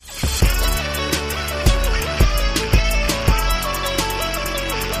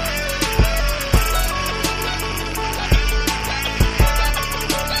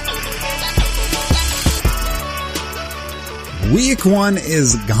Week 1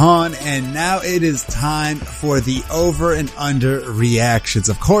 is gone, and now it is time for the over and under reactions.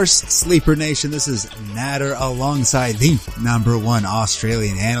 Of course, Sleeper Nation, this is Nader alongside the number 1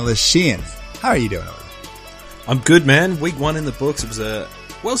 Australian analyst, Sheehan. How are you doing over there? I'm good, man. Week 1 in the books. It was a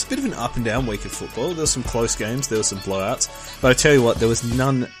bit of an up and down week of football. There were some close games, there were some blowouts, but I tell you what, there was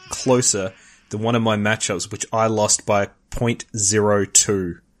none closer than one of my matchups, which I lost by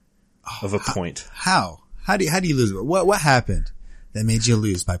 0.02 of a point. How? How do you lose? What happened that made you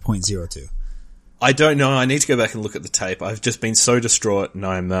lose by 0.02? I don't know. I need to go back and look at the tape. I've just been so distraught, and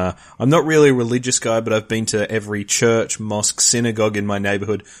I'm not really a religious guy, but I've been to every church, mosque, synagogue in my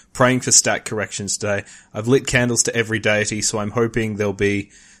neighborhood, praying for stat corrections today. I've lit candles to every deity, so I'm hoping there'll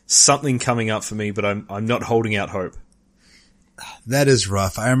be something coming up for me, but I'm not holding out hope. That is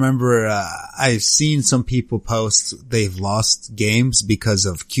rough. I remember, I've seen some people post they've lost games because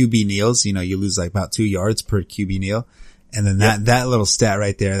of QB kneels. You know, you lose like about 2 yards per QB kneel. And then that little stat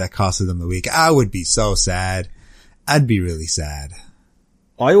right there that costed them the week. I would be so sad. I'd be really sad.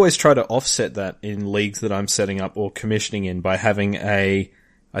 I always try to offset that in leagues that I'm setting up or commissioning in by having I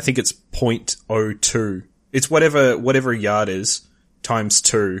think it's 0.02. It's whatever a yard is times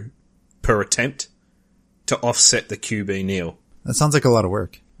 2 per attempt to offset the QB kneel. That sounds like a lot of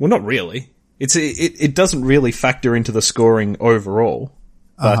work. Well, not really. It doesn't really factor into the scoring overall,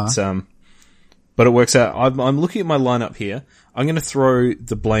 but it works out. I'm looking at my lineup here. I'm going to throw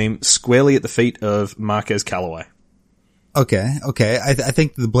the blame squarely at the feet of Marquez Callaway. Okay. I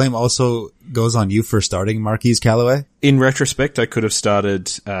think the blame also goes on you for starting Marquez Callaway. In retrospect, I could have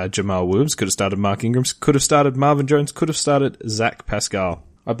started Jamal Williams, could have started Mark Ingram, could have started Marvin Jones, could have started Zach Pascal.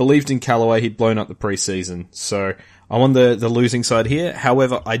 I believed in Callaway. He'd blown up the preseason, so I'm on the losing side here.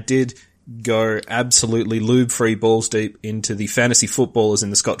 However, I did go absolutely lube-free balls deep into the fantasy footballers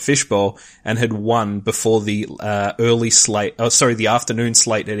in the Scott Fish Bowl and had won before the the afternoon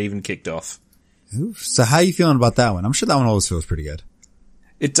slate had even kicked off. Ooh, so how are you feeling about that one? I'm sure that one always feels pretty good.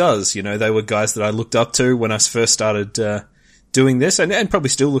 It does. You know, they were guys that I looked up to when I first started doing this and probably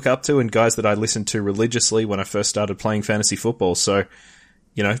still look up to, and guys that I listened to religiously when I first started playing fantasy football. So,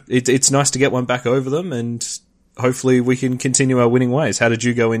 you know, it's nice to get one back over them, and hopefully we can continue our winning ways. How did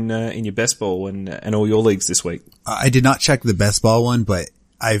you go in your best ball and all your leagues this week? I did not check the best ball one, but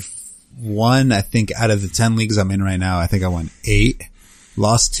I've won, I think out of the 10 leagues I'm in right now, I think I won 8,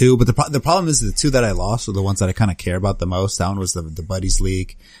 lost 2. But the problem is the 2 that I lost were the ones that I kind of care about the most. That one was the Buddies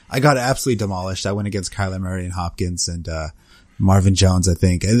League. I got absolutely demolished. I went against Kyler Murray and Hopkins and, Marvin Jones, I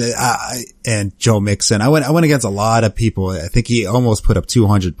think, and Joe Mixon. I went against a lot of people. I think he almost put up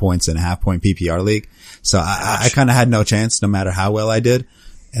 200 points in a half-point PPR league. So I kind of had no chance, no matter how well I did.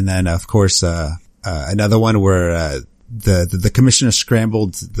 And then, of course, another one where the commissioner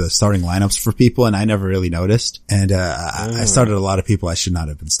scrambled the starting lineups for people, and I never really noticed. And I started a lot of people I should not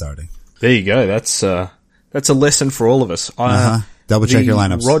have been starting. There you go. That's a lesson for all of us. Double check your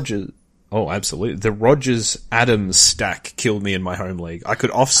lineups. Oh, absolutely. The Rodgers-Adams stack killed me in my home league. I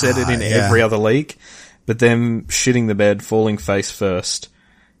could offset it in every other league, but them shitting the bed, falling face first,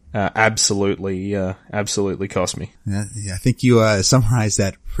 absolutely cost me. Yeah, I think you summarized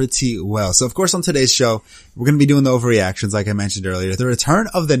that pretty well. So, of course, on today's show, we're going to be doing the overreactions, like I mentioned earlier. The return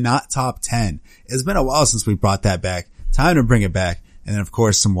of the not top 10. It's been a while since we brought that back. Time to bring it back. And then, of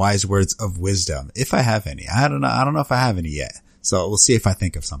course, some wise words of wisdom, if I have any. I don't know if I have any yet. So we'll see if I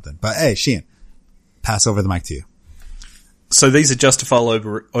think of something. But hey, Sheehan, pass over the mic to you. So these are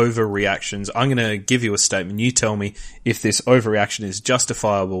justifiable overreactions. I'm going to give you a statement. You tell me if this overreaction is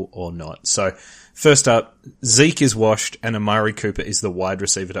justifiable or not. So first up, Zeke is washed and Amari Cooper is the wide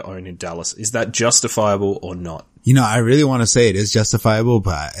receiver to own in Dallas. Is that justifiable or not? You know, I really want to say it is justifiable,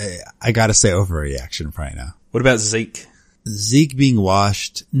 but I got to say overreaction right now. What about Zeke? Zeke being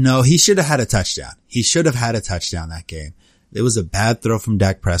washed. No, he should have had a touchdown. He should have had a touchdown that game. It was a bad throw from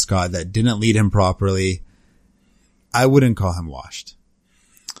Dak Prescott that didn't lead him properly. I wouldn't call him washed.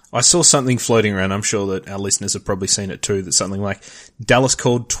 I saw something floating around. I'm sure that our listeners have probably seen it too. That's something like Dallas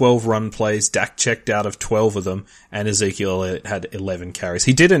called 12 run plays. Dak checked out of 12 of them, and Ezekiel had 11 carries.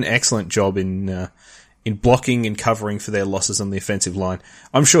 He did an excellent job in blocking and covering for their losses on the offensive line.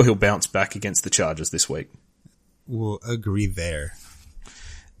 I'm sure he'll bounce back against the Chargers this week. We'll agree there.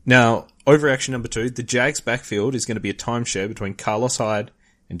 Now, overreaction number 2, the Jags backfield is going to be a timeshare between Carlos Hyde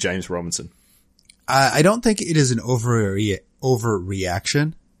and James Robinson. I don't think it is an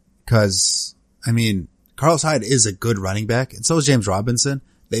overreaction because, I mean, Carlos Hyde is a good running back, and so is James Robinson.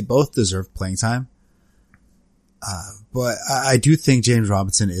 They both deserve playing time. But I do think James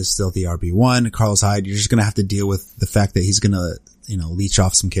Robinson is still the RB1. Carlos Hyde, you're just going to have to deal with the fact that he's going to, leech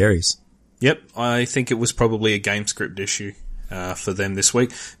off some carries. Yep, I think it was probably a game script issue. for them this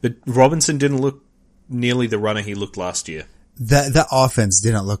week. But Robinson didn't look nearly the runner he looked last year. That offense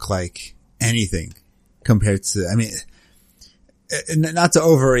didn't look like anything compared to, I mean, not to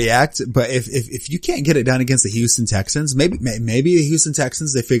overreact, but if you can't get it done against the Houston Texans, maybe the Houston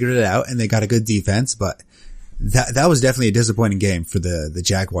Texans, they figured it out and they got a good defense, but that was definitely a disappointing game for the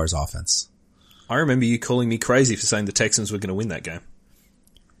Jaguars offense. I remember you calling me crazy for saying the Texans were going to win that game.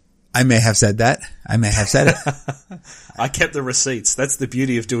 I may have said that. I may have said it. I kept the receipts. That's the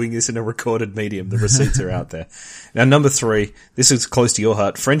beauty of doing this in a recorded medium. The receipts are out there. Now, number 3, this is close to your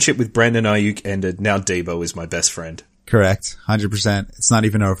heart. Friendship with Brandon Ayuk ended. Now Debo is my best friend. Correct. 100%. It's not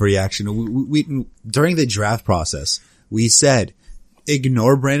even an overreaction. We during the draft process, we said,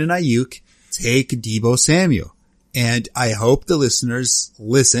 ignore Brandon Ayuk, take Debo Samuel. And I hope the listeners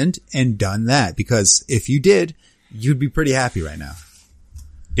listened and done that, because if you did, you'd be pretty happy right now.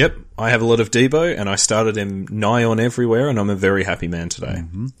 Yep, I have a lot of Debo, and I started him nigh on everywhere, and I'm a very happy man today.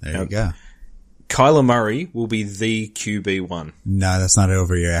 Mm-hmm. There you go. Kyler Murray will be the QB1. No, that's not an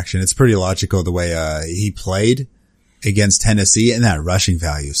overreaction. It's pretty logical the way he played against Tennessee, and that rushing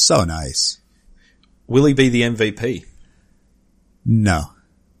value is so nice. Will he be the MVP? No.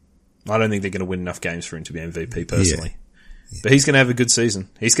 I don't think they're going to win enough games for him to be MVP, personally. Yeah. But he's going to have a good season.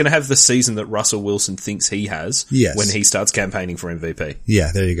 He's going to have the season that Russell Wilson thinks he has when he starts campaigning for MVP.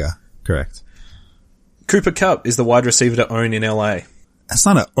 Yeah, there you go. Correct. Cooper Kupp is the wide receiver to own in LA. That's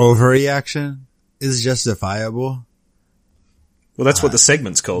not an overreaction. It's justifiable. Well, that's what the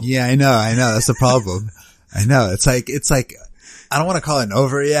segment's called. Yeah, I know. That's the problem. I know. It's like, I don't want to call it an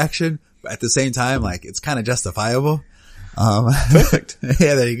overreaction, but at the same time, like, it's kind of justifiable. Perfect.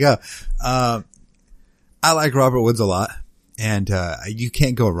 Yeah, there you go. I like Robert Woods a lot, and you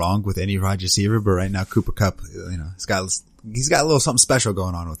can't go wrong with any wide receiver, but right now Cooper Kupp, he's got a little something special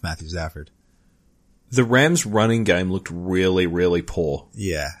going on with Matthew Stafford. The Rams' running game looked really, really poor.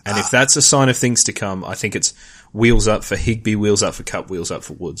 Yeah. And if that's a sign of things to come, I think it's wheels up for Higbee, wheels up for Kupp, wheels up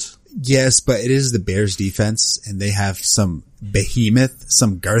for Woods. Yes, but it is the Bears defense, and they have some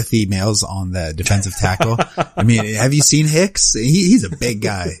some girthy males on the defensive tackle. I mean, have you seen Hicks? He's a big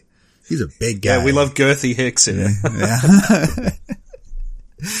guy. He's a big guy. Yeah, we love girthy Hicks here. Yeah.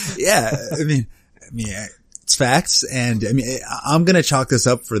 Yeah. I mean, it's facts. And I mean, I'm going to chalk this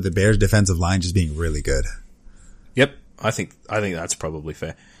up for the Bears defensive line just being really good. Yep. I think that's probably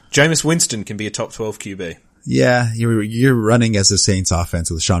fair. Jameis Winston can be a top 12 QB. Yeah. You're running as the Saints offense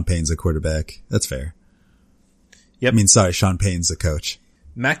with Sean Payne's the quarterback. That's fair. Yep. I mean, sorry, Sean Payne's the coach.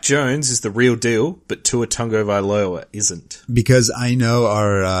 Mac Jones is the real deal, but Tua Tagovailoa isn't. Because I know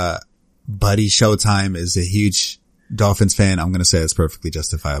our, buddy Showtime is a huge Dolphins fan, I'm going to say it's perfectly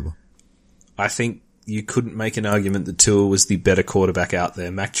justifiable. I think you couldn't make an argument that Tua was the better quarterback out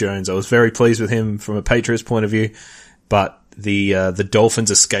there. Mac Jones, I was very pleased with him from a Patriots point of view, but the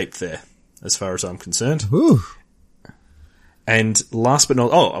Dolphins escaped there, as far as I'm concerned. Ooh. And last but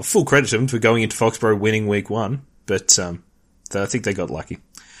not, full credit to them for going into Foxborough winning week 1, but I think they got lucky.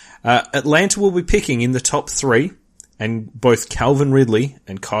 Atlanta will be picking in the top 3. And both Calvin Ridley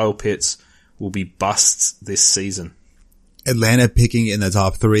and Kyle Pitts will be busts this season. Atlanta picking in the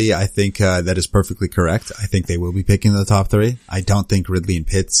top 3, I think that is perfectly correct. I think they will be picking in the top 3. I don't think Ridley and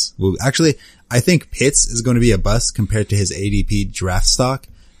Pitts will. Actually, I think Pitts is going to be a bust compared to his ADP draft stock.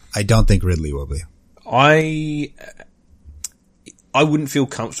 I don't think Ridley will be. I wouldn't feel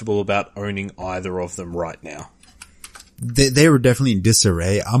comfortable about owning either of them right now. They were definitely in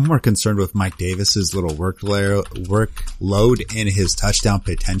disarray. I'm more concerned with Mike Davis's little workload and his touchdown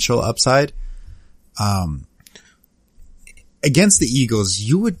potential upside. Against the Eagles,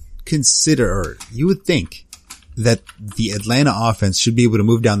 you would think that the Atlanta offense should be able to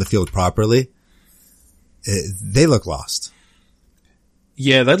move down the field properly. They look lost.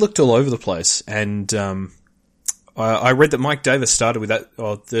 Yeah, they looked all over the place. And, I read that Mike Davis started with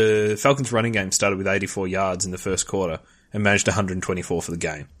the Falcons running game started with 84 yards in the first quarter and managed 124 for the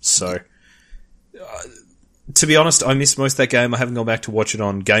game. So, to be honest, I missed most of that game. I haven't gone back to watch it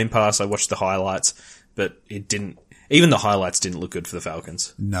on Game Pass. I watched the highlights, but even the highlights didn't look good for the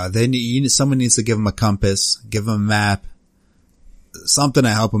Falcons. No, someone needs to give them a compass, give them a map, something to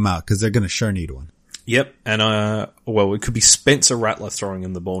help them out, because they're going to sure need one. Yep. And, it could be Spencer Rattler throwing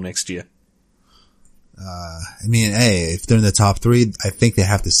him the ball next year. I mean, hey, if they're in the top 3, I think they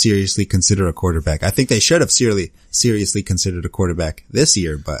have to seriously consider a quarterback. I think they should have seriously considered a quarterback this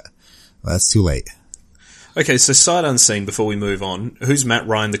year, but that's too late. Okay, so sight unseen before we move on, who's Matt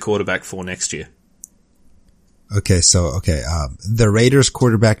Ryan the quarterback for next year? The Raiders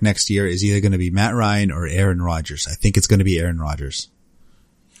quarterback next year is either going to be Matt Ryan or Aaron Rodgers. I think it's going to be Aaron Rodgers.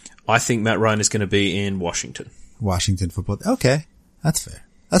 I think Matt Ryan is going to be in Washington. Washington football. Okay. That's fair.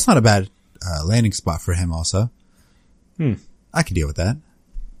 That's not a bad, landing spot for him also. I can deal with that.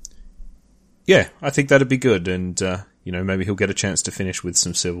 Yeah, I think that'd be good. And, maybe he'll get a chance to finish with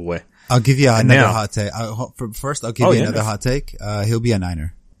some silverware. I'll give you another hot take. First, I'll give you another hot take. He'll be a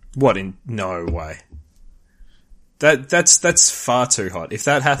Niner. What? No way. That's far too hot. If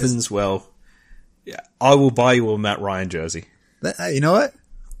that happens, well, yeah, I will buy you a Matt Ryan jersey. You know what?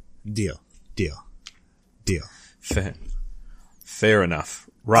 Deal. Fair enough.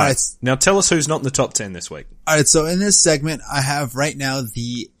 Right. Now tell us who's not in the top 10 this week. Alright, so in this segment, I have right now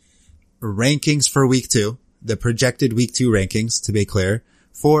the rankings for week 2, the projected week 2 rankings, to be clear,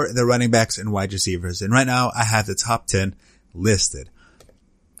 for the running backs and wide receivers. And right now, I have the top 10 listed.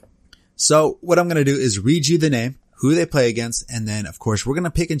 So what I'm going to do is read you the name, who they play against, and then, of course, we're going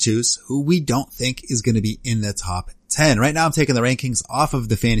to pick and choose who we don't think is going to be in the top 10. Right now, I'm taking the rankings off of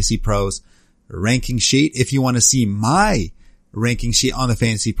the Fantasy Pros ranking sheet. If you want to see my ranking sheet on the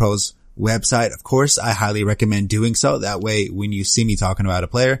Fantasy Pros website, of course, I highly recommend doing so. That way, when you see me talking about a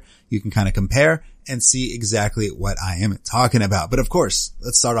player, you can kind of compare and see exactly what I am talking about. But of course,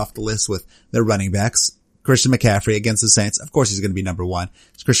 let's start off the list with the running backs. Christian McCaffrey against the Saints. Of course, he's going to be number 1.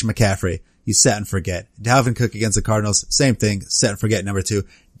 It's Christian McCaffrey. You set and forget. Dalvin Cook against the Cardinals. Same thing. Set and forget. Number 2.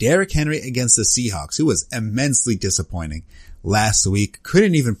 Derrick Henry against the Seahawks, who was immensely disappointing last week.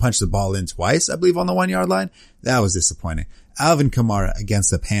 Couldn't even punch the ball in twice, I believe, on the 1-yard line. That was disappointing. Alvin Kamara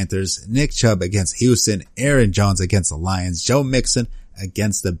against the Panthers. Nick Chubb against Houston. Aaron Jones against the Lions. Joe Mixon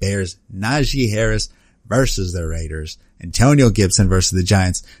against the Bears. Najee Harris versus the Raiders. Antonio Gibson versus the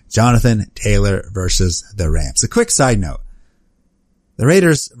Giants. Jonathan Taylor versus the Rams. A quick side note. The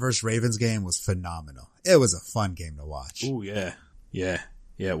Raiders versus Ravens game was phenomenal. It was a fun game to watch. Oh, yeah. Yeah,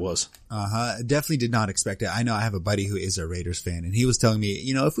 it was. Definitely did not expect it. I know I have a buddy who is a Raiders fan, and he was telling me,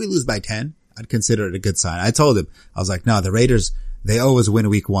 if we lose by 10, I'd consider it a good sign. I told him, I was like, no, the Raiders, they always win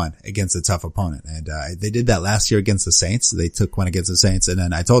week 1 against a tough opponent. And, they did that last year against the Saints. They took one against the Saints, and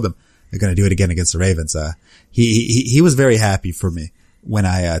then I told him they're going to do it again against the Ravens. He was very happy for me when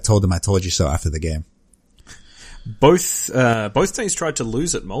I told him I told you so after the game. Both teams tried to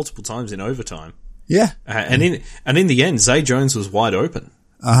lose it multiple times in overtime. Yeah. And in the end, Zay Jones was wide open.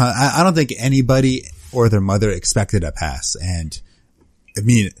 I don't think anybody or their mother expected a pass. And I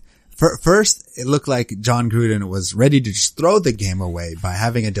mean, first it looked like John Gruden was ready to just throw the game away by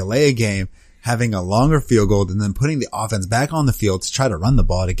having a delay a game, having a longer field goal, and then putting the offense back on the field to try to run the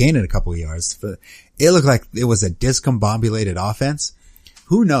ball to gain it a couple of yards. It looked like it was a discombobulated offense.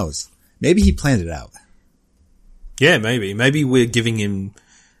 Who knows? Maybe he planned it out. Yeah, maybe. Maybe we're giving him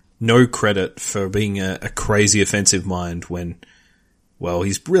no credit for being a crazy offensive mind when, well,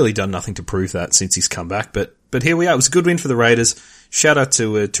 he's really done nothing to prove that since he's come back. But here we are. It was a good win for the Raiders. Shout out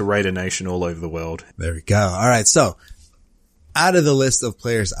to Raider Nation all over the world. There we go. All right. So out of the list of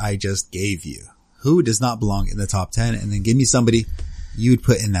players I just gave you, who does not belong in the top 10? And then give me somebody you'd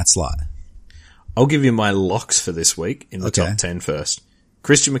put in that slot. I'll give you my locks for this week in the top 10 first.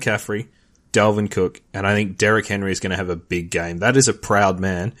 Christian McCaffrey, Dalvin Cook, and I think Derrick Henry is going to have a big game. That is a proud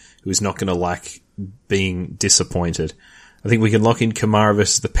man who is not going to like being disappointed. I think we can lock in Kamara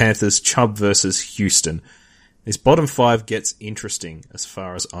versus the Panthers, Chubb versus Houston. This bottom 5 gets interesting as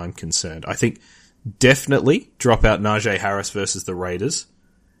far as I'm concerned. I think definitely drop out Najee Harris versus the Raiders,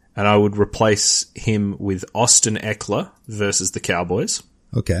 and I would replace him with Austin Eckler versus the Cowboys.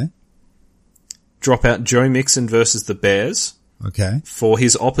 Okay. Drop out Joe Mixon versus the Bears. Okay. For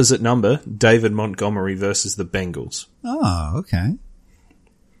his opposite number, David Montgomery versus the Bengals. Oh, okay.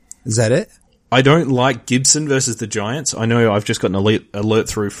 Is that it? I don't like Gibson versus the Giants. I know I've just got an alert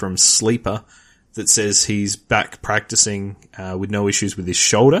through from Sleeper that says he's back practicing with no issues with his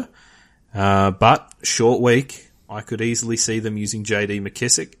shoulder. But short week, I could easily see them using J.D.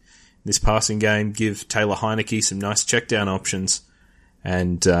 McKissick in this passing game, give Taylor Heineke some nice check down options,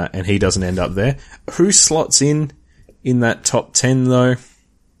 and he doesn't end up there. Who slots in that top 10 though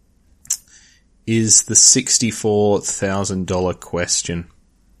is the $64,000 question.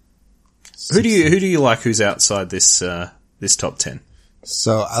 Who do you like who's outside this top 10?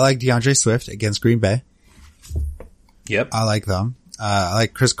 So I like DeAndre Swift against Green Bay. Yep. I like them. I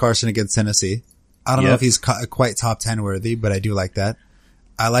like Chris Carson against Tennessee. I don't know if he's quite top 10 worthy, but I do like that.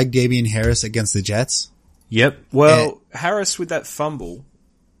 I like Damian Harris against the Jets. Yep. Well, Harris with that fumble,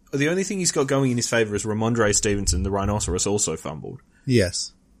 the only thing he's got going in his favour is Ramondre Stevenson, the Rhinoceros, also fumbled.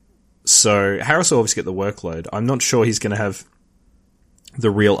 Yes. So Harris will obviously get the workload. I'm not sure he's going to have the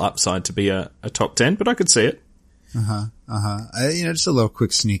real upside to be a top 10, but I could see it. Just a little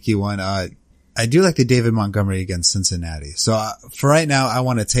quick sneaky one. I do like the David Montgomery against Cincinnati. So for right now, I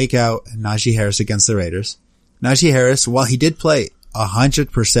want to take out Najee Harris against the Raiders, Najee Harris, while he did play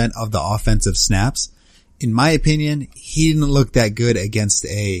 100% of the offensive snaps, in my opinion, he didn't look that good against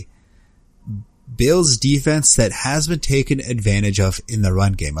a Bills defense that has been taken advantage of in the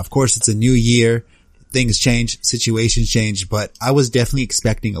run game. Of course, it's a new year. Things change, situations change, but I was definitely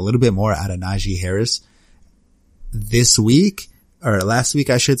expecting a little bit more out of Najee Harris this week, or last week,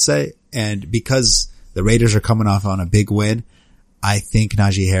 I should say. And because the Raiders are coming off on a big win, I think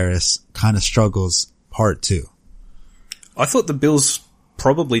Najee Harris kind of struggles part 2. I thought the Bills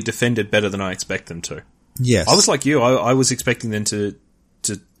probably defended better than I expect them to. Yes. I was like you. I was expecting them to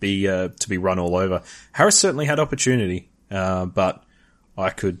be run all over. Harris certainly had opportunity, but I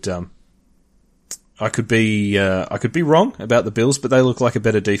could be wrong about the Bills, but they look like a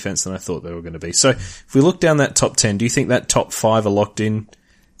better defense than I thought they were going to be. So if we look down that top 10, do you think that top 5 are locked in?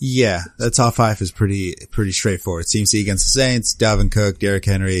 Yeah, the top 5 is pretty straightforward. CMC against the Saints, Dalvin Cook, Derrick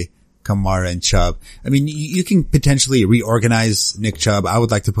Henry, Kamara, and Chubb. I mean, you can potentially reorganize Nick Chubb. I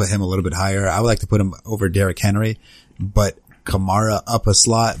would like to put him a little bit higher. I would like to put him over Derrick Henry, but Kamara up a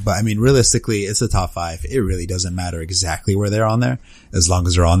slot. But I mean, realistically, it's the top 5. It really doesn't matter exactly where they're on there, as long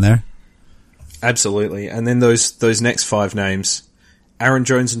as they're on there. Absolutely. And then those next 5 names, Aaron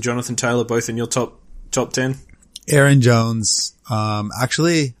Jones and Jonathan Taylor, both in your top 10? Aaron Jones.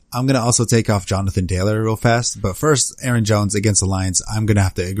 Actually, I'm going to also take off Jonathan Taylor real fast. But first, Aaron Jones against the Lions. I'm going to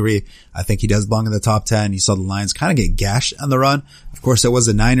have to agree. I think he does belong in the top 10. You saw the Lions kind of get gashed on the run. Of course, it was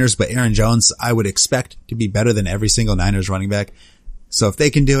the Niners, but Aaron Jones, I would expect to be better than every single Niners running back. So if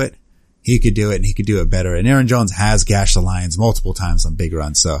they can do it, he could do it, and he could do it better. And Aaron Jones has gashed the Lions multiple times on big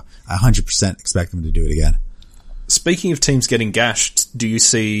runs. So I 100% expect him to do it again. Speaking of teams getting gashed, do you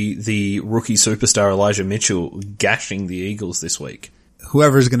see the rookie superstar Elijah Mitchell gashing the Eagles this week?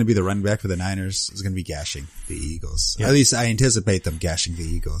 Whoever's going to be the running back for the Niners is going to be gashing the Eagles. Yep. At least I anticipate them gashing the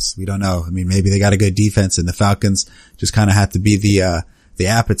Eagles. We don't know. I mean, maybe they got a good defense and the Falcons just kind of have to be the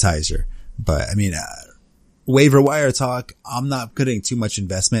appetizer. But I mean, waiver wire talk, I'm not putting too much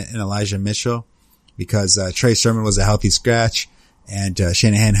investment in Elijah Mitchell because Trey Sermon was a healthy scratch, and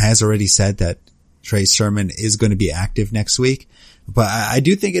Shanahan has already said that Trey Sermon is going to be active next week. But I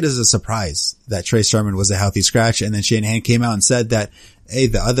do think it is a surprise that Trey Sermon was a healthy scratch, and then Shanahan came out and said that, hey,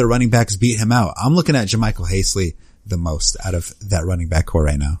 the other running backs beat him out. I'm looking at JaMychal Hasty the most out of that running back core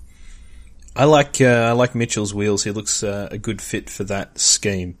right now. I like Mitchell's wheels. He looks a good fit for that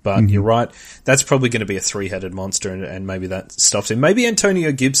scheme. But you're right. That's probably going to be a 3-headed monster, and maybe that stops him. Maybe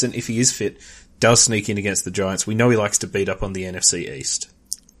Antonio Gibson, if he is fit, does sneak in against the Giants. We know he likes to beat up on the NFC East.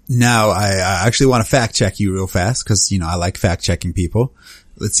 Now, I actually want to fact check you real fast because, I like fact checking people.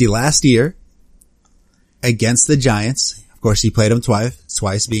 Let's see. Last year against the Giants, of course, he played them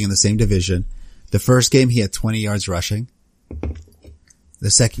twice being in the same division. The first game, he had 20 yards rushing.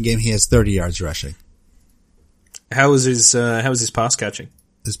 The second game, he has 30 yards rushing. How was his pass catching?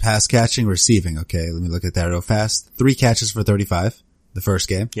 His pass catching, receiving. Okay, let me look at that real fast. 3 catches for 35 the first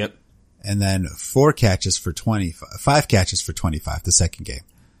game. Yep. And then 4 catches for 25, 5 catches for 25 the second game.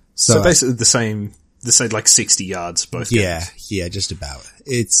 So basically the same, like 60 yards both games. Yeah, just about.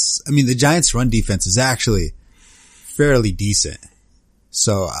 The Giants' run defense is actually fairly decent.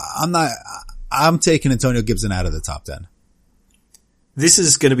 So I'm taking Antonio Gibson out of the top 10. This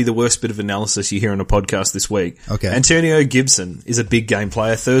is going to be the worst bit of analysis you hear on a podcast this week. Okay. Antonio Gibson is a big game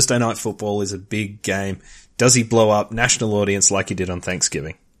player. Thursday Night Football is a big game. Does he blow up national audience like he did on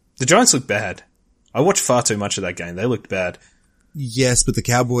Thanksgiving? The Giants look bad. I watched far too much of that game. They looked bad. Yes, but the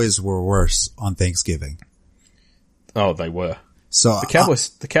Cowboys were worse on Thanksgiving. Oh, they were. So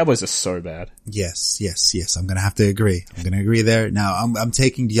the Cowboys are so bad. Yes. I'm going to have to agree. I'm going to agree there. Now, I'm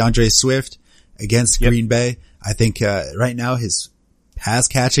taking DeAndre Swift against Green Bay. I think, right now his pass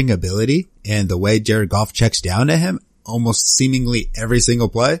catching ability and the way Jared Goff checks down to him almost seemingly every single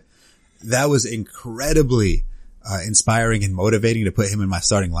play, that was incredibly, inspiring and motivating to put him in my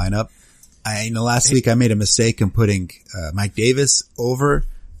starting lineup. Last week I made a mistake in putting Mike Davis over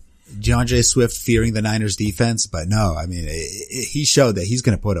DeAndre Swift, fearing the Niners defense, but no, he showed that he's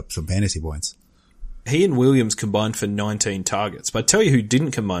going to put up some fantasy points. He and Williams combined for 19 targets, but I tell you who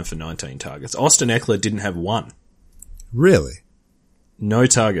didn't combine for 19 targets. Austin Eckler didn't have one. Really? No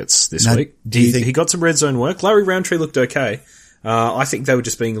targets this week. He got some red zone work. Larry Roundtree looked okay. I think they were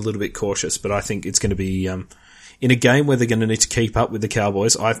just being a little bit cautious, but I think it's going to be in a game where they're going to need to keep up with the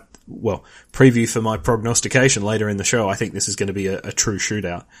Cowboys. Preview for my prognostication later in the show, I think this is going to be a true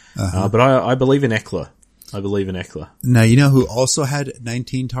shootout. But I believe in Eckler. Now, you know who also had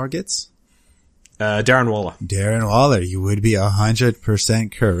 19 targets? Darren Waller. Darren Waller, you would be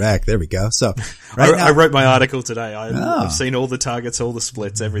 100% correct. There we go. So, right now, I wrote my article today. I've seen all the targets, all the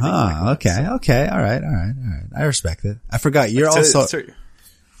splits, everything. Okay. All right. I respect it. I forgot you're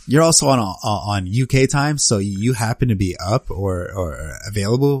also on UK time, so you happen to be up or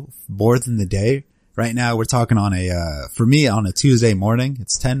available more than the day. Right now, we're talking on for me on a Tuesday morning.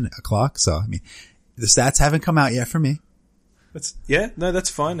 It's 10 o'clock. So, I mean, the stats haven't come out yet for me. That's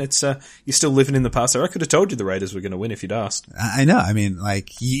fine. It's, you're still living in the past. I could have told you the Raiders were going to win if you'd asked. I know. I mean,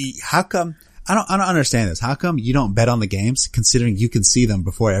 like, how come, I don't understand this. How come you don't bet on the games considering you can see them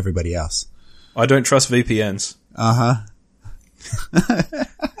before everybody else? I don't trust VPNs. Uh-huh.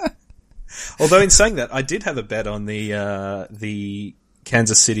 Although in saying that, I did have a bet on the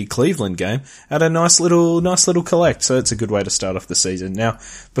Kansas City Cleveland game at a nice little collect. So it's a good way to start off the season. Now,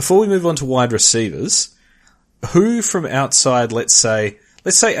 before we move on to wide receivers, who from outside, let's say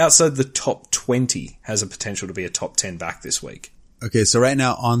outside the top 20 has a potential to be a top 10 back this week? Okay. So right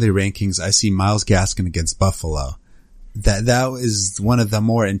now on the rankings, I see Myles Gaskin against Buffalo. That is one of the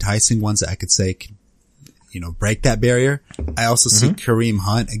more enticing ones that I could say can, break that barrier. I also see Kareem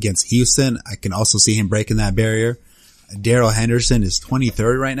Hunt against Houston. I can also see him breaking that barrier. Darrell Henderson is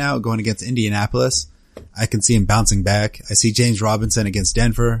 23rd right now going against Indianapolis. I can see him bouncing back. I see James Robinson against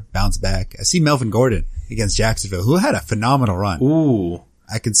Denver, bounce back. I see Melvin Gordon against Jacksonville, who had a phenomenal run. Ooh.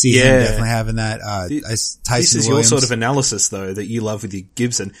 I can see him definitely having that. This is your sort of analysis, though, that you love with your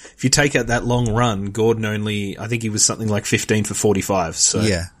Gibson. If you take out that long run, Gordon I think he was something like 15 for 45. So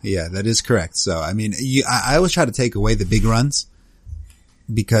Yeah, that is correct. So, I mean, I always try to take away the big runs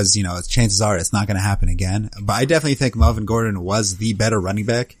because, chances are it's not going to happen again. But I definitely think Melvin Gordon was the better running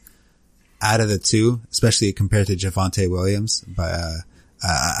back out of the two, especially compared to Javonte Williams. But,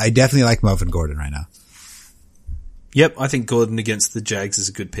 I definitely like Melvin Gordon right now. Yep, I think Gordon against the Jags is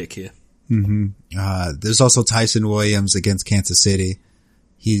a good pick here. Mm-hmm. There's also Tyson Williams against Kansas City.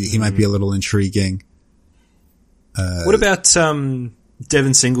 He might be a little intriguing. What about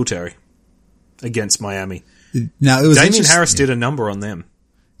Devin Singletary against Miami? Now it was Damian Harris did a number on them.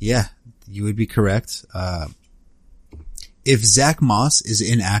 Yeah, you would be correct. If Zach Moss is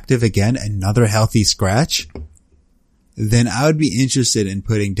inactive again, another healthy scratch, then I would be interested in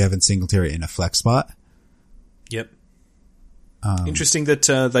putting Devin Singletary in a flex spot. Yep. Interesting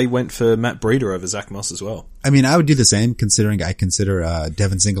that they went for Matt Breida over Zach Moss as well. I mean, I would do the same considering I consider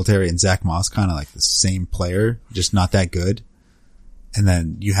Devin Singletary and Zach Moss kind of like the same player, just not that good. And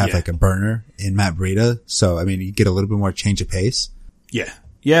then you have like a burner in Matt Breida. So, I mean, you get a little bit more change of pace. Yeah.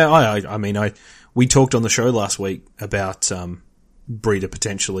 Yeah, we talked on the show last week about Breida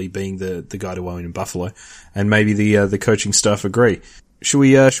potentially being the guy to own in Buffalo, and maybe the coaching staff agree. Should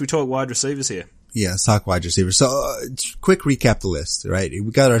we talk wide receivers here? Yeah, let's talk wide receivers. So, quick recap the list, right? We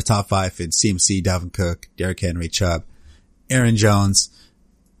got our top 5 in CMC, Dalvin Cook, Derrick Henry, Chubb, Aaron Jones.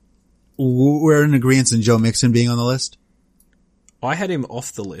 We're in agreement on Joe Mixon being on the list? I had him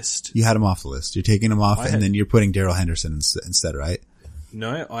off the list. You had him off the list. You're taking him off then you're putting Darrell Henderson instead, right?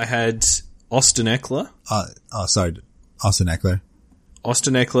 No, I had Austin Eckler. Austin Eckler.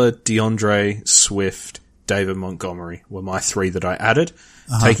 Austin Eckler, DeAndre Swift, David Montgomery were my 3 that I added.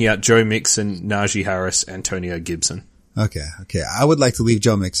 Taking out Joe Mixon, Najee Harris, Antonio Gibson. Okay. I would like to leave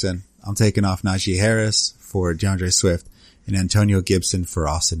Joe Mixon. I'm taking off Najee Harris for DeAndre Swift and Antonio Gibson for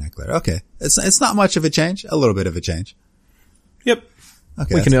Austin Eckler. Okay. It's not much of a change. A little bit of a change. Yep.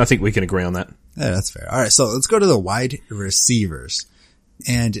 Okay. I think we can agree on that. Yeah, that's fair. All right. So let's go to the wide receivers.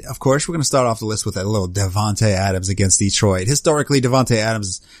 And of course, we're going to start off the list with a little Devontae Adams against Detroit. Historically, Devontae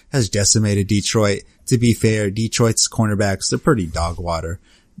Adams has decimated Detroit. To be fair, Detroit's cornerbacks, they're pretty dog water.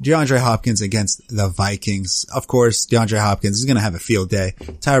 DeAndre Hopkins against the Vikings. Of course, DeAndre Hopkins is going to have a field day.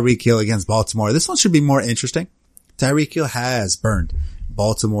 Tyreek Hill against Baltimore. This one should be more interesting. Tyreek Hill has burned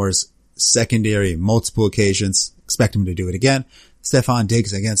Baltimore's secondary multiple occasions. Expect him to do it again. Stephon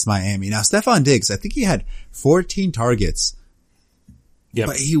Diggs against Miami. Now, Stephon Diggs, I think he had 14 targets. Yep.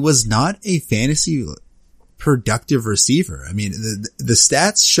 But he was not a fantasy productive receiver. I mean, the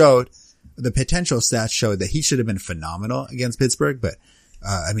stats showed, the potential stats showed that he should have been phenomenal against Pittsburgh, but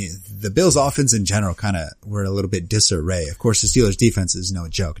I mean, the Bills offense in general kind of were a little bit disarray. Of course, the Steelers defense is no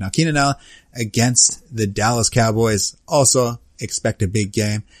joke. Now, Keenan Allen against the Dallas Cowboys, also expect a big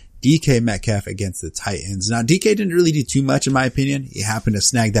game. DK Metcalf against the Titans. Now, DK didn't really do too much in my opinion. He happened to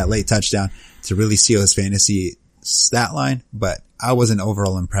snag that late touchdown to really seal his fantasy stat line, but I wasn't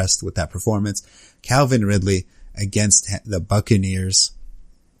overall impressed with that performance. Calvin Ridley against the Buccaneers.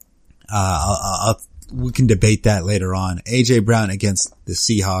 We can debate that later on. AJ Brown against the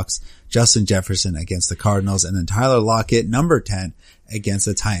Seahawks, Justin Jefferson against the Cardinals, and then Tyler Lockett, number 10, against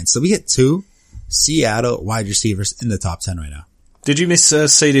the Titans. So we get 2 Seattle wide receivers in the top 10 right now. Did you miss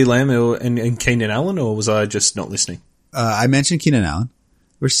CeeDee Lamb and Keenan Allen, or was I just not listening? I mentioned Keenan Allen.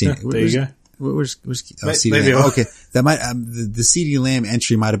 There you go. Where's CeeDee Lamb? Okay, that might the CeeDee Lamb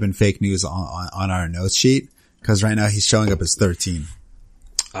entry might have been fake news on our notes sheet, because right now he's showing up as 13.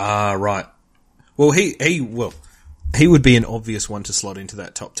 Ah, right. Well, he would be an obvious one to slot into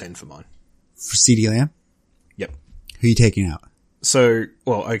that top 10 for mine. For CeeDee Lamb? Yep. Who are you taking out? So,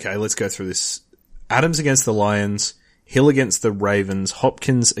 well, okay, let's go through this. Adams against the Lions, Hill against the Ravens,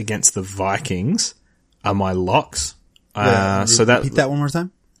 Hopkins against the Vikings are my locks. Repeat that one more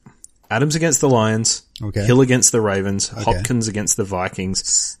time. Adams against the Lions, okay. Hill against the Ravens, okay. Hopkins against the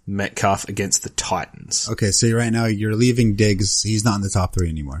Vikings, Metcalf against the Titans. Okay, so right now you're leaving Diggs. He's not in the top 3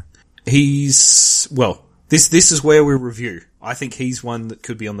 anymore. This is where we review. I think he's one that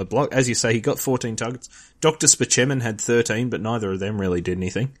could be on the block. As you say, he got 14 targets. Dr. Spachemin had 13, but neither of them really did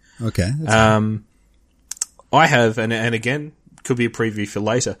anything. Okay. I have, and again, could be a preview for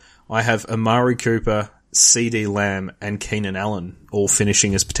later, I have Amari Cooper, CeeDee Lamb, and Keenan Allen all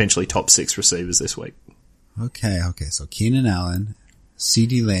finishing as potentially top 6 receivers this week. Okay. So Keenan Allen,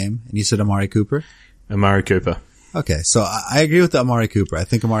 CeeDee Lamb, and you said Amari Cooper? Amari Cooper. Okay, so I agree with Amari Cooper. I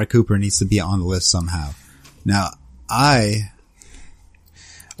think Amari Cooper needs to be on the list somehow. Now, I'm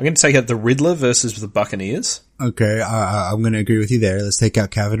going to take out the Riddler versus the Buccaneers. Okay, I'm going to agree with you there. Let's take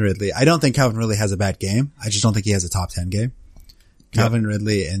out Calvin Ridley. I don't think Calvin Ridley has a bad game. I just don't think he has a top 10 game. Calvin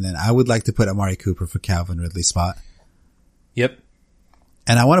Ridley, and then I would like to put Amari Cooper for Calvin Ridley's spot. Yep.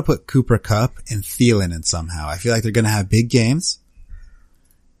 And I want to put Cooper Kupp and Thielen in somehow. I feel like they're going to have big games.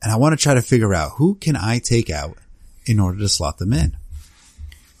 And I want to try to figure out who can I take out in order to slot them in.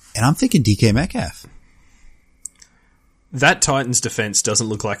 And I'm thinking DK Metcalf. That Titans defense doesn't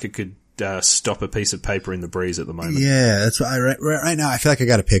look like it could stop a piece of paper in the breeze at the moment. Yeah, that's why right now I feel like I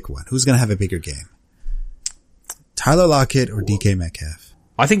got to pick one. Who's going to have a bigger game? Tyler Lockett or DK Metcalf?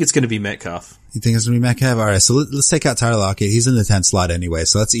 I think it's going to be Metcalf. You think it's going to be Metcalf? All right, so let's take out Tyler Lockett. He's in the 10th slot anyway,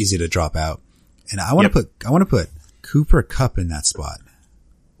 so that's easy to drop out. And I want to put Cooper Kupp in that spot.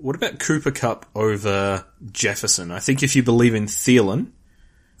 What about Cooper Kupp over Jefferson? I think if you believe in Thielen,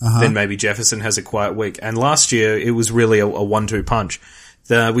 then maybe Jefferson has a quiet week. And last year, it was really a 1-2 punch.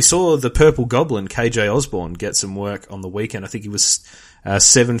 We saw the Purple Goblin, KJ Osborne, get some work on the weekend. I think he was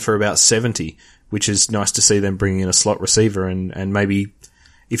 7 for about 70, which is nice to see them bringing in a slot receiver. And maybe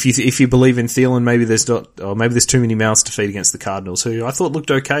if you believe in Thielen, maybe there's too many mouths to feed against the Cardinals, who I thought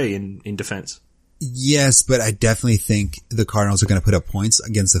looked okay in defense. Yes, but I definitely think the Cardinals are going to put up points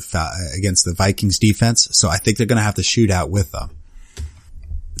against the Vikings defense. So I think they're going to have to shoot out with them.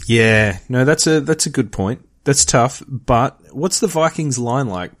 Yeah, no, that's a good point. That's tough. But what's the Vikings line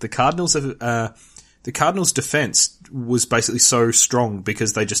like? The Cardinals defense was basically so strong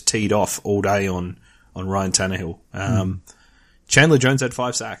because they just teed off all day on Ryan Tannehill. Chandler Jones had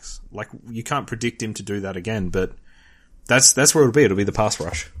 5 sacks. Like, you can't predict him to do that again, but that's where it'll be. It'll be the pass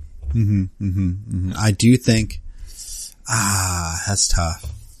rush. I do think, that's tough.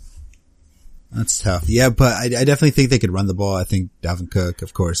 That's tough. Yeah, but I definitely think they could run the ball. I think Dalvin Cook,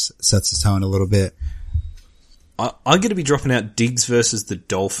 of course, sets his tone a little bit. I'm going to be dropping out Diggs versus the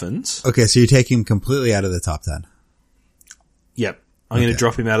Dolphins. Okay, so you're taking him completely out of the top 10. Yep. I'm going to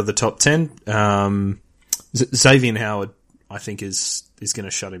drop him out of the top 10. Xavier Howard, I think, is going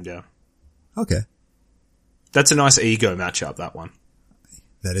to shut him down. Okay. That's a nice ego matchup, that one.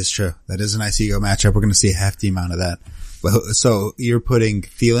 That is true. That is a nice ego matchup. We're going to see a hefty amount of that. So you're putting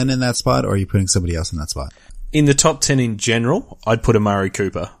Thielen in that spot, or are you putting somebody else in that spot? In the top 10 in general, I'd put Amari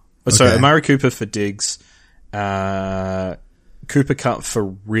Cooper. Okay. So Amari Cooper for Diggs, Cooper Kupp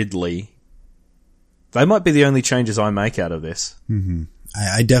for Ridley. They might be the only changes I make out of this.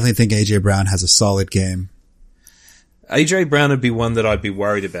 I definitely think AJ Brown has a solid game. AJ Brown would be one that I'd be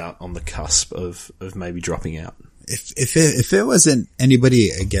worried about on the cusp of maybe dropping out. If it wasn't anybody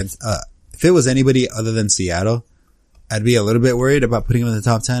if it was anybody other than Seattle, I'd be a little bit worried about putting him in the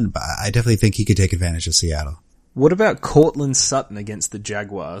top 10, but I definitely think he could take advantage of Seattle. What about Cortland Sutton against the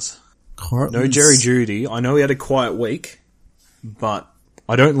Jaguars? No Jerry Jeudy. I know he had a quiet week, but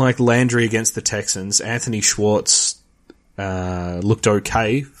I don't like Landry against the Texans. Anthony Schwartz looked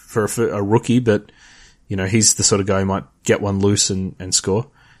okay for a rookie, but you know, he's the sort of guy who might get one loose and score.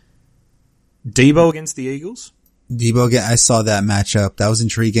 Debo against the Eagles? Debo again, I saw that matchup. That was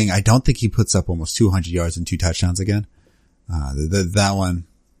intriguing. I don't think he puts up almost 200 yards and 2 touchdowns again. That one,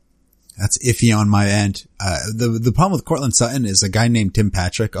 that's iffy on my end. The problem with Cortland Sutton is a guy named Tim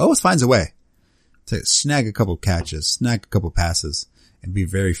Patrick always finds a way to snag a couple catches, snag a couple passes, and be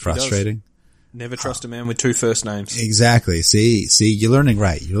very frustrating. Never trust a man with two first names. Exactly. See, you're learning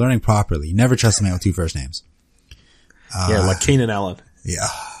right. You're learning properly. You never trust a man with two first names. Yeah, like Keenan Allen. Yeah.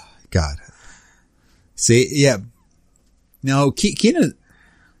 God. See, yeah. No, Keenan,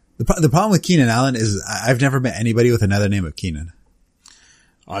 the problem with Keenan Allen is I've never met anybody with another name of Keenan.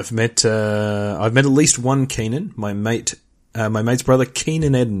 I've met at least one Keenan, my mate's brother,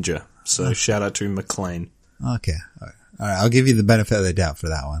 Keenan Edinger. So shout out to McLean. Okay. All right. I'll give you the benefit of the doubt for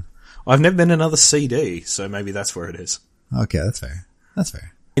that one. I've never been another CD, so maybe that's where it is. Okay. That's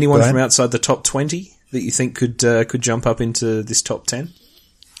fair. Anyone from outside the top 20 that you think could jump up into this top 10?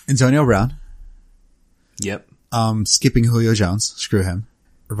 Antonio Brown. Yep. Skipping Julio Jones. Screw him.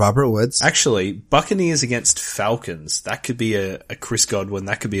 Robert Woods. Actually, Buccaneers against Falcons. That could be a Chris Godwin.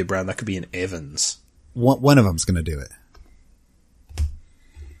 That could be a Brown. That could be an Evans. One of them's going to do it.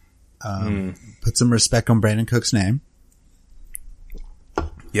 Put some respect on Brandon Cook's name.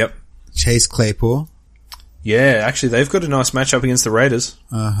 Yep. Chase Claypool. Yeah, actually, they've got a nice matchup against the Raiders.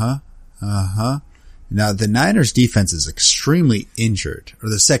 Now, the Niners defense is extremely injured, or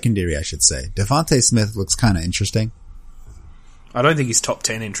the secondary, I should say. Devontae Smith looks kind of interesting. I don't think he's top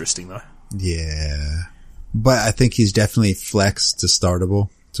 10 interesting, though. Yeah. But I think he's definitely flex to startable.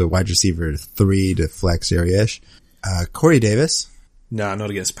 So wide receiver 3 to flex area-ish. Corey Davis. No, not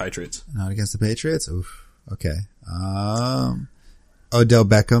against the Patriots. Not against the Patriots? Oof. Okay. Odell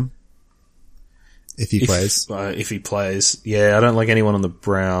Beckham. If he plays. If he plays. Yeah, I don't like anyone on the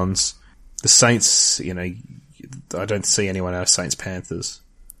Browns. The Saints, I don't see anyone out of Saints Panthers.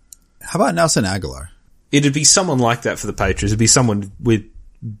 How about Nelson Aguilar? It'd be someone like that for the Patriots. It'd be someone with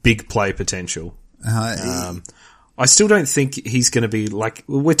big play potential. I still don't think he's going to be like,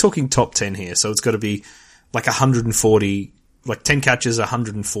 we're talking top 10 here, so it's got to be like 140, like 10 catches,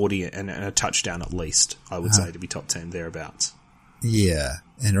 140 and a touchdown at least, I would say, to be top 10 thereabouts. Yeah.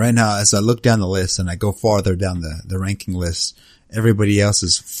 And right now, as I look down the list and I go farther down the ranking list, everybody else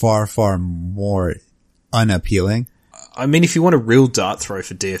is far, far more unappealing. I mean, if you want a real dart throw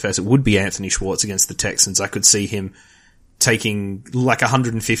for DFS, it would be Anthony Schwartz against the Texans. I could see him taking like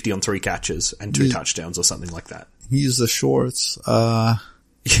 150 on 3 catches and 2 touchdowns or something like that. Use the Schwartz. No.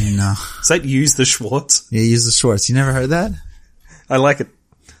 Is that use the Schwartz? Yeah, use the Schwartz. You never heard that? I like it.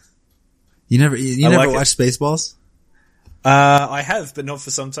 You never watched Spaceballs? I have, but not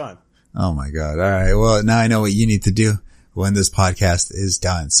for some time. Oh my God. All right. Well, now I know what you need to do when this podcast is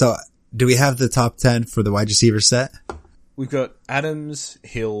done. So do we have the top 10 for the wide receiver set? We've got Adams,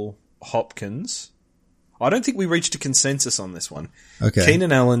 Hill, Hopkins. I don't think we reached a consensus on this one. Okay.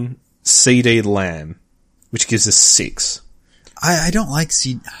 Keenan Allen, CD Lamb, which gives us 6. I don't like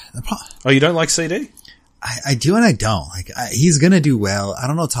CD. Oh, you don't like CD? I do and I don't. He's gonna do well. I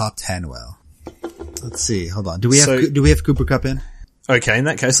don't know top 10 well. Let's see. Hold on. Do we have Cooper Kupp in? Okay, in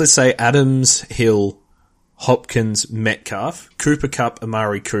that case, let's say Adams, Hill, Hopkins, Metcalf, Cooper Kupp,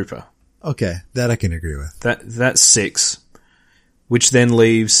 Amari Cooper. Okay, that I can agree with. That's 6, which then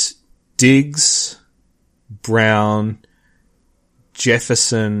leaves Diggs, Brown,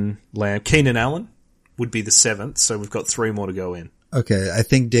 Jefferson, Lamb, Keenan Allen would be the 7th. So we've got 3 more to go in. Okay, I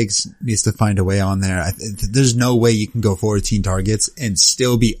think Diggs needs to find a way on there. There's no way you can go 14 targets and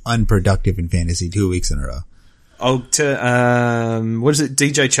still be unproductive in fantasy 2 weeks in a row. Oh, what is it?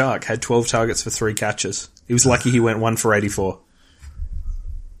 DJ Chark had 12 targets for 3 catches. He was lucky he went 1 for 84.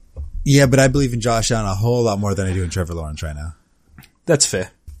 Yeah, but I believe in Josh Allen a whole lot more than I do in Trevor Lawrence right now. That's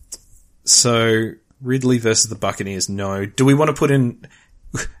fair. So, Ridley versus the Buccaneers, no. Do we want to put in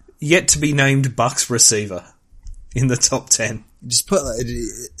yet to be named Bucks receiver in the top 10? Just put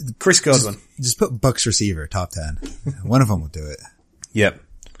Chris Godwin. Just put Bucks receiver top 10. One of them will do it. Yep.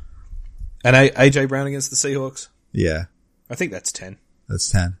 And AJ Brown against the Seahawks? Yeah. I think that's 10. That's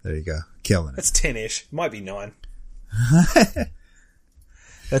 10. There you go. Killing it. That's 10-ish. Might be 9.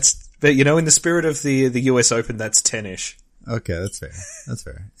 But in the spirit of the US Open, that's 10-ish. Okay, that's fair. That's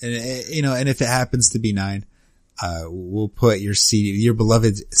fair. And and if it happens to be 9, we'll put your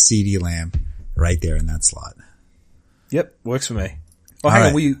beloved CD Lamb right there in that slot. Yep, works for me. Oh,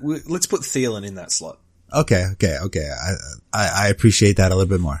 hang on. Let's put Thielen in that slot. Okay. I appreciate that a little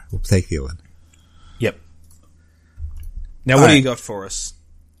bit more. We'll take Thielen. Yep. Now, what do you got for us?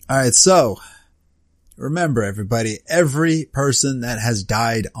 All right, so remember, everybody, every person that has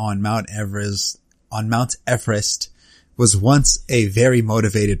died on Mount Everest was once a very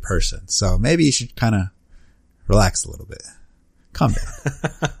motivated person. So maybe you should kind of relax a little bit. Calm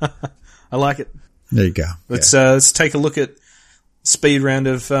down. I like it. There you go. Let's take a look at speed round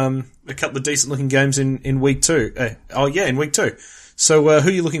of a couple of decent looking games in week 2. In week 2. So who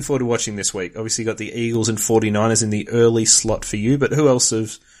are you looking forward to watching this week? Obviously you got the Eagles and 49ers in the early slot for you, but who else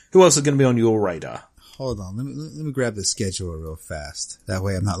Who else is going to be on your radar? Hold on. Let me grab the schedule real fast. That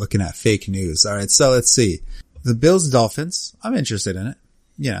way I'm not looking at fake news. All right. So let's see. The Bills Dolphins. I'm interested in it.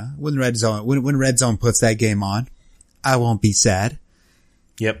 Yeah. When Red Zone puts that game on, I won't be sad.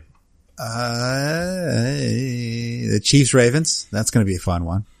 Yep. The Chiefs Ravens. That's going to be a fun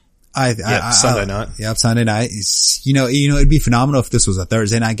one. Sunday night. Yep. Sunday night. It'd be phenomenal if this was a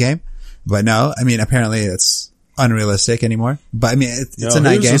Thursday night game, but no, I mean, apparently it's unrealistic anymore, but I mean, it's a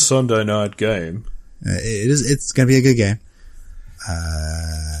night game. It's a Sunday night game. It's going to be a good game.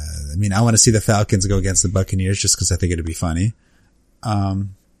 I mean, I want to see the Falcons go against the Buccaneers just because I think it'd be funny.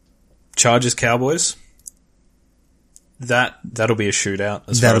 Chargers Cowboys. That'll be a shootout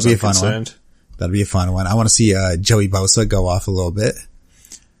as far as I'm concerned. That'll be a fun one. I want to see Joey Bosa go off a little bit.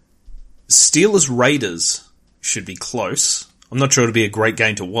 Steelers Raiders should be close. I'm not sure it'll be a great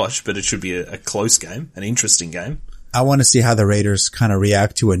game to watch, but it should be a close game, an interesting game. I want to see how the Raiders kind of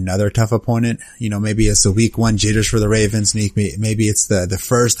react to another tough opponent. Maybe it's the week 1 jitters for the Ravens. Maybe it's the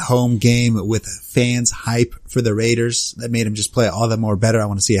first home game with fans hype for the Raiders that made them just play all that more better. I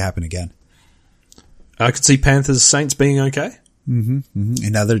want to see it happen again. I could see Panthers Saints being okay.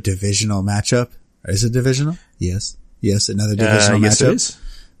 Another divisional matchup. Is it divisional? Yes. Another divisional matchup. Yes, it is.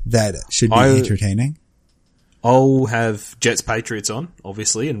 That should be entertaining. I'll have Jets Patriots on,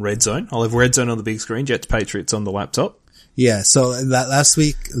 obviously, in Red Zone. I'll have Red Zone on the big screen, Jets Patriots on the laptop. Yeah, so that last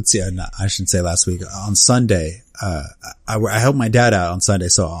week, let's see, I shouldn't say last week, on Sunday, I helped my dad out on Sunday.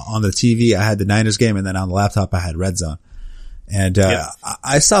 So on the TV, I had the Niners game, and then on the laptop, I had Red Zone. And,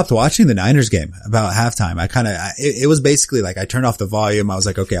 I stopped watching the Niners game about halftime. It was basically like I turned off the volume. I was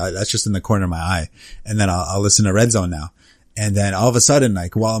like, okay, that's just in the corner of my eye. And then I'll listen to Red Zone now. And then all of a sudden,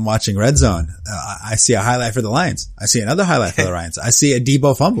 like while I'm watching Red Zone, I see a highlight for the Lions. I see another highlight for the Lions. I see a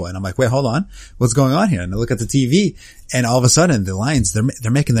Debo fumble, and I'm like, wait, hold on, what's going on here? And I look at the TV, and all of a sudden, the Lions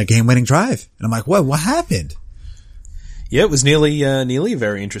they're making their game-winning drive, and I'm like, what happened? Yeah, it was nearly a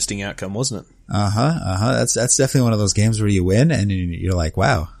very interesting outcome, wasn't it? That's definitely one of those games where you win, and you're like,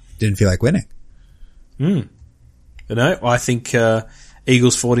 wow, didn't feel like winning. But no, I think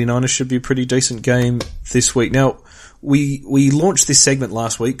Eagles 49ers should be a pretty decent game this week. Now, we launched this segment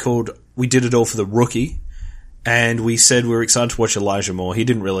last week called "We Did It All for the Rookie," and we said we were excited to watch Elijah Moore. He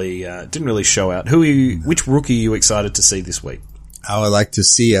didn't really show out. Which rookie are you excited to see this week? I would like to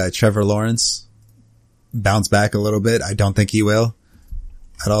see Trevor Lawrence bounce back a little bit. I don't think he will.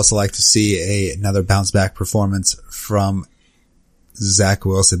 I'd also like to see another bounce back performance from Zach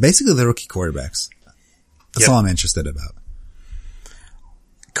Wilson. Basically, the rookie quarterbacks. That's all I'm interested about.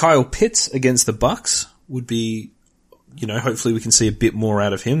 Kyle Pitts against the Bucks would be, hopefully we can see a bit more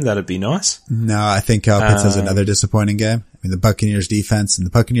out of him. That'd be nice. No, I think Kyle Pitts has another disappointing game. I mean, the Buccaneers defense and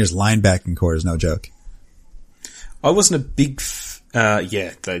the Buccaneers linebacking core is no joke. I wasn't a big,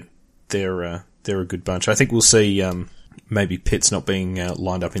 they're a good bunch. I think we'll see, maybe Pitts not being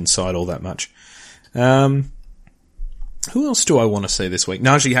lined up inside all that much. Who else do I want to see this week?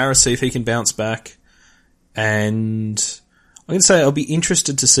 Najee Harris, see if he can bounce back. And I'm going to say I'll be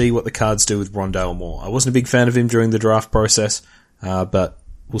interested to see what the Cards do with Rondale Moore. I wasn't a big fan of him during the draft process, but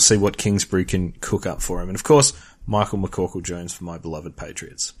we'll see what Kingsbury can cook up for him. And of course, Michael McCorkle-Jones for my beloved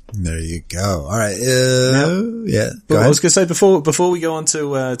Patriots. There you go. All right. Go ahead. I was going to say before we go on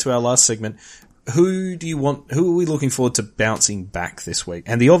to our last segment, who are we looking forward to bouncing back this week?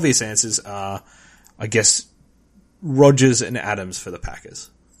 And the obvious answers are, I guess, Rodgers and Adams for the Packers.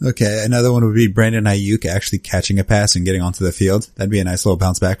 Okay, another one would be Brandon Ayuk actually catching a pass and getting onto the field. That'd be a nice little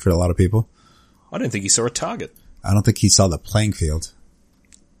bounce back for a lot of people. I don't think he saw a target. I don't think he saw the playing field.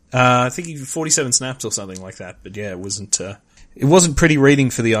 I think he 47 snaps or something like that. But yeah, it wasn't pretty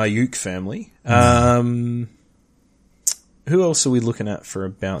reading for the Ayuk family. No. Who else are we looking at for a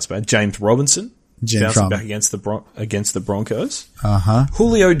bounce back? James Robinson. Bouncing back against the Broncos.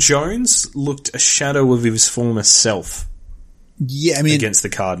 Julio Jones looked a shadow of his former self. Yeah, I mean, against the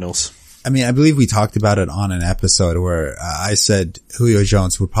Cardinals. I mean, I believe we talked about it on an episode where I said Julio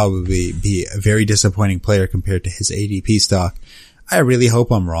Jones would probably be a very disappointing player compared to his ADP stock. I really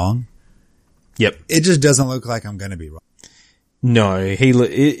hope I'm wrong. Yep. It just doesn't look like I'm going to be wrong. No,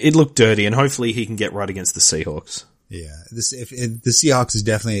 it looked dirty, and hopefully he can get right against the Seahawks. Yeah, the Seahawks is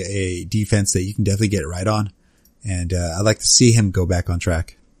definitely a defense that you can definitely get right on, and I'd like to see him go back on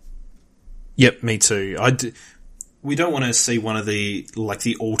track. Yep, me too. We don't want to see one of the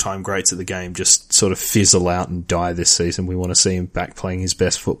all-time greats of the game just sort of fizzle out and die this season. We want to see him back playing his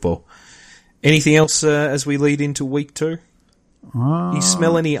best football. Anything else as we lead into week 2? You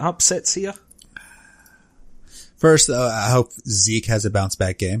smell any upsets here? First, I hope Zeke has a bounce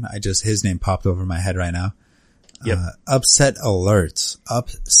back game. His name popped over my head right now. Yep. Upset alert.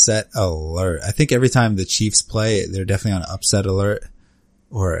 Upset alert. I think every time the Chiefs play, they're definitely on upset alert.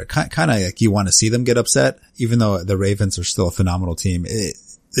 Or kind of like you want to see them get upset, even though the Ravens are still a phenomenal team.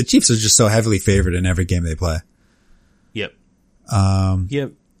 The Chiefs are just so heavily favored in every game they play. Yep.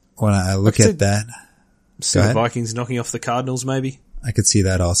 Yep. When I look at that, see the Vikings knocking off the Cardinals, maybe. I could see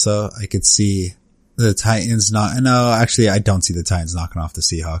that also. I could see the Titans actually, I don't see the Titans knocking off the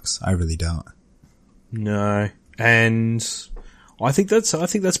Seahawks. I really don't. No. And I think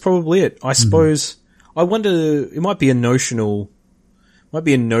that's probably it. I suppose, I wonder, it might be a notional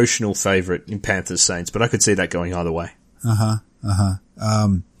favorite in Panthers Saints, but I could see that going either way.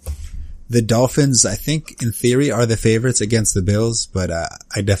 The Dolphins, I think, in theory, are the favorites against the Bills, but I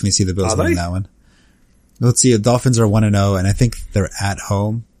definitely see the Bills winning that one. Let's see, the Dolphins are 1-0, and I think they're at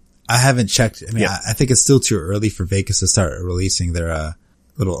home. I haven't checked. I mean, I think it's still too early for Vegas to start releasing their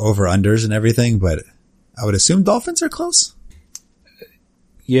little over-unders and everything, but I would assume Dolphins are close.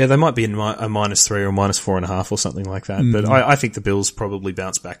 Yeah, they might be in a -3 or -4.5 or something like that, but I think the Bills probably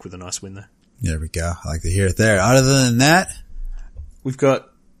bounce back with a nice win there. There we go. I like to hear it there. Other than that, we've got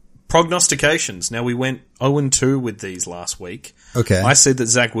prognostications. Now, we went 0-2 with these last week. Okay. I said that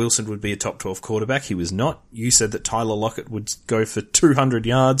Zach Wilson would be a top 12 quarterback. He was not. You said that Tyler Lockett would go for 200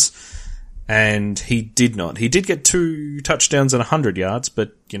 yards, and he did not. He did get 2 touchdowns and 100 yards,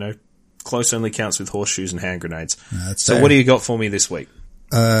 but, close only counts with horseshoes and hand grenades. So fair. What do you got for me this week?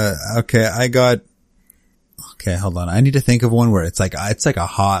 Okay, hold on. I need to think of one where it's like a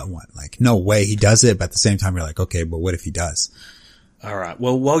hot one. Like, no way he does it, but at the same time you're like, okay, but what if he does? All right.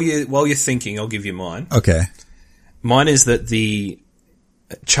 Well, while you're thinking, I'll give you mine. Okay. Mine is that the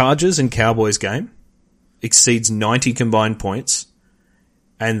Chargers and Cowboys game exceeds 90 combined points,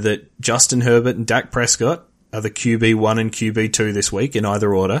 and that Justin Herbert and Dak Prescott are the QB1 and QB2 this week in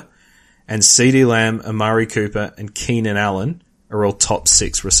either order, and CeeDee Lamb, Amari Cooper, and Keenan Allen are all top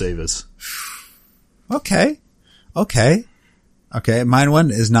 6 receivers. Okay. Mine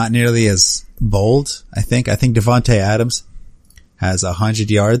one is not nearly as bold, I think. I think Devontae Adams has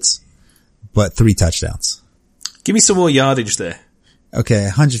 100 yards, but 3 touchdowns. Give me some more yardage there. Okay,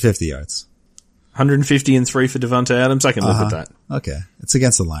 150 yards. 150 and 3 for Devontae Adams. I can live with that. Okay. It's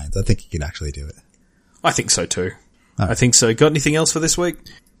against the Lions. I think he could actually do it. I think so too. Right. I think so. Got anything else for this week?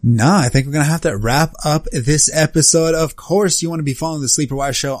 No, I think we're going to have to wrap up this episode. Of course, you want to be following the Sleeper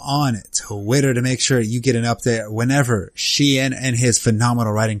Wire Show on Twitter to make sure you get an update whenever Sheehan and his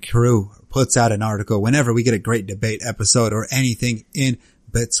phenomenal writing crew puts out an article, whenever we get a great debate episode or anything in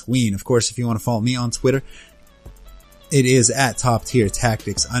between. Of course, if you want to follow me on Twitter, it is at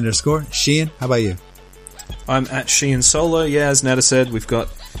TopTierTactics_. Sheehan, how about you? I'm at Sheehan Solo. Yeah, as Nada said, we've got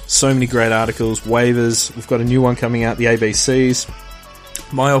so many great articles, waivers. We've got a new one coming out, the ABCs.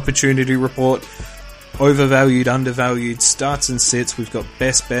 My Opportunity Report, overvalued, undervalued, starts and sits. We've got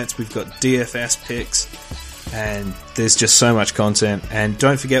best bets. We've got DFS picks. And there's just so much content. And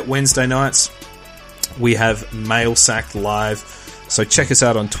don't forget, Wednesday nights, we have Mail Sacked Live. So check us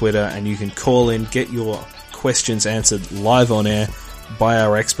out on Twitter and you can call in, get your questions answered live on air by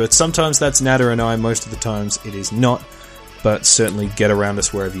our experts. Sometimes that's Nada and I. Most of the times it is not. But certainly get around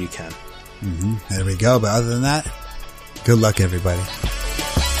us wherever you can. There we go. But other than that, good luck, everybody.